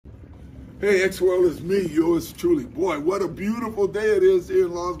Hey, X-World, it's me, yours truly. Boy, what a beautiful day it is here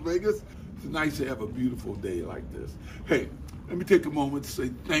in Las Vegas. It's nice to have a beautiful day like this. Hey, let me take a moment to say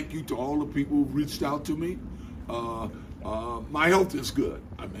thank you to all the people who reached out to me. My health is good.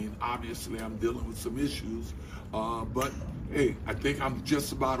 I mean, obviously, I'm dealing with some issues. But, hey, I think I'm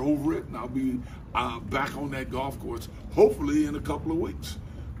just about over it, and I'll be back on that golf course, hopefully in a couple of weeks.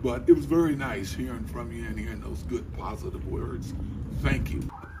 But it was very nice hearing from you and hearing those good, positive words. Thank you.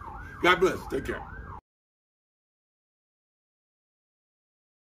 God bless. Take care.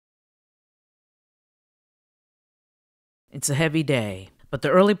 It's a heavy day, but the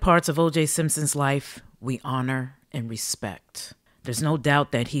early parts of OJ Simpson's life we honor and respect. There's no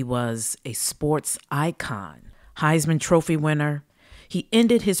doubt that he was a sports icon, Heisman Trophy winner. He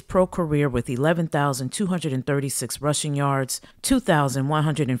ended his pro career with 11,236 rushing yards,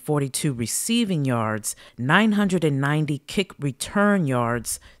 2,142 receiving yards, 990 kick return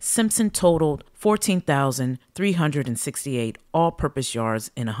yards. Simpson totaled 14,368 all-purpose yards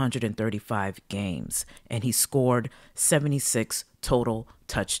in 135 games, and he scored 76 total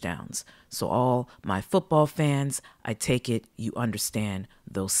touchdowns. So all my football fans, I take it you understand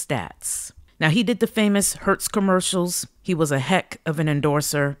those stats. Now, he did the famous Hertz commercials. He was a heck of an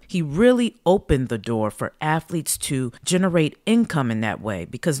endorser. He really opened the door for athletes to generate income in that way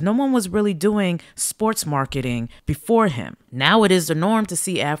because no one was really doing sports marketing before him. Now it is the norm to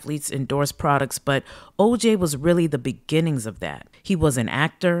see athletes endorse products, but OJ was really the beginnings of that. He was an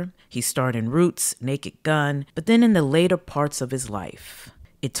actor. He starred in Roots, Naked Gun, but then in the later parts of his life,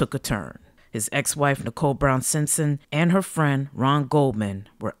 it took a turn. His ex-wife, Nicole Brown Simpson, and her friend, Ron Goldman,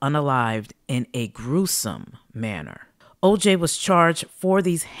 were unalived in a gruesome manner. OJ was charged for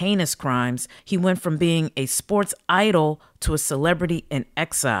these heinous crimes. He went from being a sports idol to a celebrity in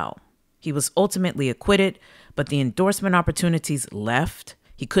exile. He was ultimately acquitted, but the endorsement opportunities left.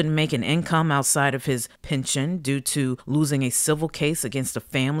 He couldn't make an income outside of his pension due to losing a civil case against the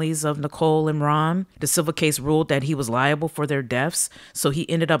families of Nicole and Ron. The civil case ruled that he was liable for their deaths, so he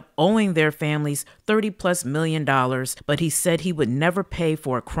ended up owing their families $30+ million, but he said he would never pay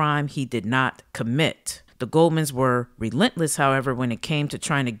for a crime he did not commit. The Goldmans were relentless, however, when it came to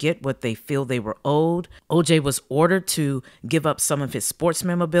trying to get what they feel they were owed. OJ was ordered to give up some of his sports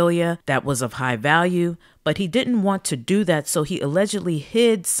memorabilia that was of high value, but he didn't want to do that, so he allegedly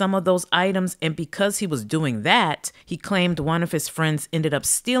hid some of those items, and because he was doing that, he claimed one of his friends ended up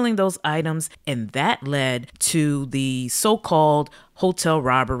stealing those items, and that led to the so-called hotel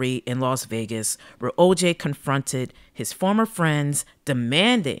robbery in Las Vegas, where OJ confronted his former friends,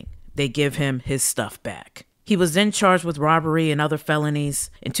 demanding they give him his stuff back. He was then charged with robbery and other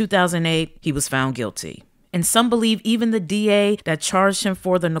felonies. In 2008, he was found guilty. And some believe even the DA that charged him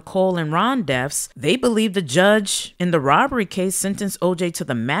for the Nicole and Ron deaths, they believe the judge in the robbery case sentenced OJ to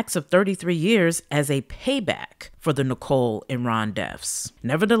the max of 33 years as a payback for the Nicole and Ron deaths.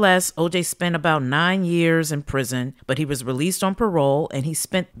 Nevertheless, OJ spent about 9 years in prison, but he was released on parole, and he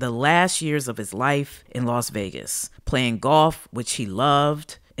spent the last years of his life in Las Vegas, playing golf, which he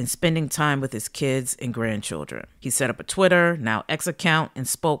loved, and spending time with his kids and grandchildren. He set up a Twitter, now X account, and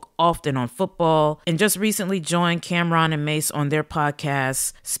spoke often on football, and just recently joined Cameron and Mace on their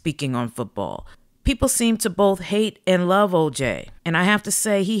podcast, Speaking on Football. People seem to both hate and love OJ, and I have to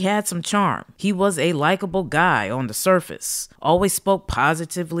say he had some charm. He was a likable guy on the surface, always spoke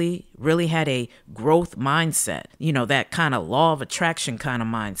positively, really had a growth mindset, that kind of law of attraction kind of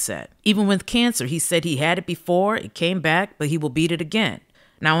mindset. Even with cancer, he said he had it before, it came back, but he will beat it again.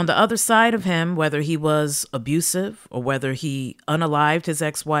 Now, on the other side of him, whether he was abusive or whether he unalived his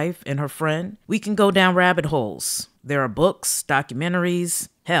ex-wife and her friend, we can go down rabbit holes. There are books, documentaries.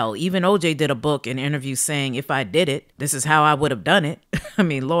 Hell, even OJ did a book and interview saying, if I did it, this is how I would have done it. I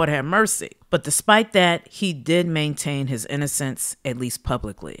mean, Lord have mercy. But despite that, he did maintain his innocence, at least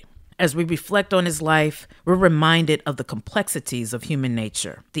publicly. As we reflect on his life, we're reminded of the complexities of human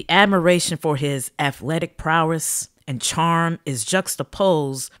nature. The admiration for his athletic prowess and charm is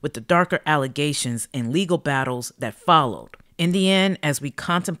juxtaposed with the darker allegations and legal battles that followed. In the end, as we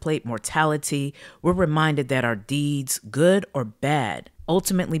contemplate mortality, we're reminded that our deeds, good or bad,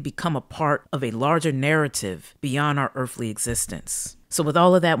 ultimately become a part of a larger narrative beyond our earthly existence. So with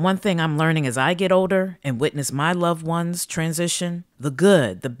all of that, one thing I'm learning as I get older and witness my loved ones transition, the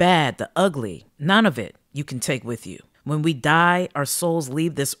good, the bad, the ugly, none of it you can take with you. When we die, our souls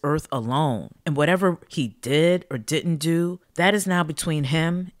leave this earth alone. And whatever he did or didn't do, that is now between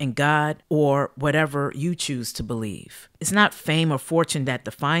him and God or whatever you choose to believe. It's not fame or fortune that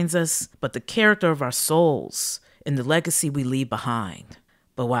defines us, but the character of our souls and the legacy we leave behind.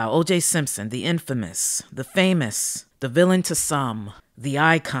 But while OJ Simpson, the infamous, the famous, the villain to some, the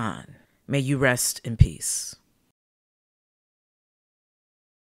icon, May you rest in peace.